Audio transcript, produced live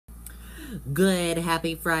Good,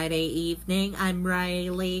 happy Friday evening. I'm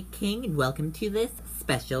Riley King, and welcome to this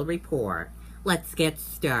special report. Let's get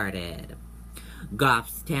started.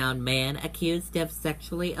 Goffstown man accused of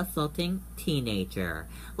sexually assaulting teenager.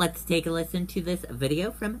 Let's take a listen to this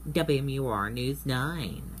video from WMUR News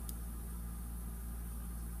 9.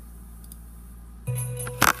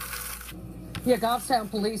 Yeah, Goffstown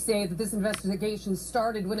police say that this investigation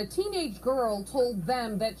started when a teenage girl told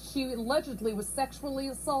them that she allegedly was sexually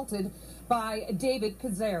assaulted by David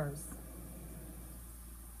Cazares.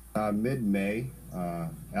 Mid-May,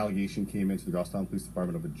 allegation came into the Goffstown Police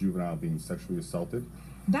Department of a juvenile being sexually assaulted.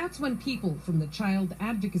 That's when people from the Child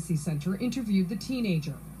Advocacy Center interviewed the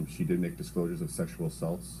teenager. She did make disclosures of sexual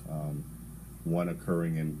assaults, one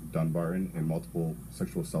occurring in Dunbarton and multiple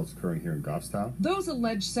sexual assaults occurring here in Goffstown. Those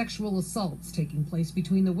alleged sexual assaults taking place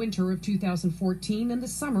between the winter of 2014 and the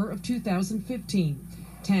summer of 2015.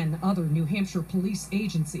 10 other New Hampshire police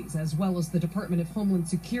agencies, as well as the Department of Homeland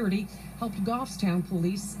Security, helped Goffstown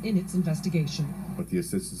police in its investigation. With the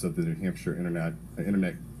assistance of the New Hampshire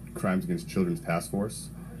Internet Crimes Against Children's Task Force,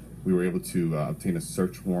 we were able to obtain a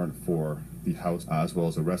search warrant for the house, as well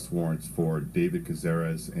as arrest warrants for David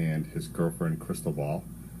Cazares and his girlfriend, Crystal Ball.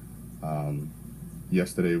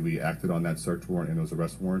 Yesterday, we acted on that search warrant and those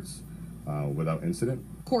arrest warrants without incident.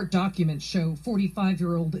 Court documents show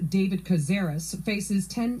 45-year-old David Cazares faces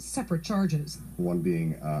 10 separate charges. One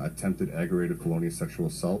being attempted aggravated felonious sexual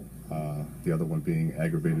assault, the other one being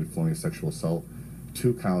aggravated felonious sexual assault,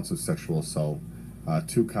 2 counts of sexual assault,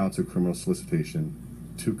 2 counts of criminal solicitation,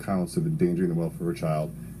 2 counts of endangering the welfare of a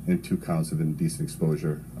child, and 2 counts of indecent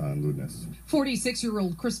exposure and lewdness.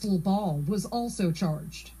 46-year-old Crystal Ball was also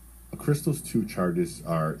charged. Crystal's 2 charges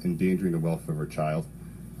are endangering the welfare of her child,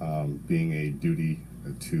 being a duty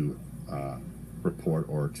to report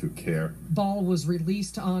or to care. Ball was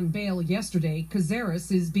released on bail yesterday.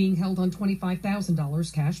 Cazares is being held on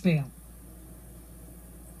 $25,000 cash bail.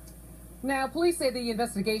 Now, police say the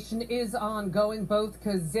investigation is ongoing. Both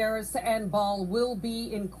Cazares and Ball will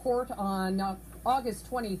be in court on August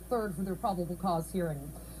 23rd for their probable cause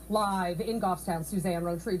hearing. Live in Goffstown, Suzanne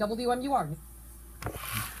Rowntree, WMUR.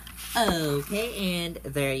 Okay, and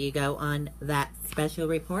there you go on that special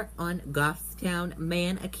report on Goffstown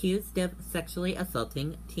man accused of sexually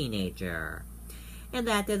assaulting teenager. And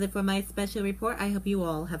that does it for my special report. I hope you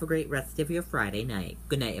all have a great rest of your Friday night.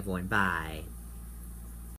 Good night, everyone. Bye.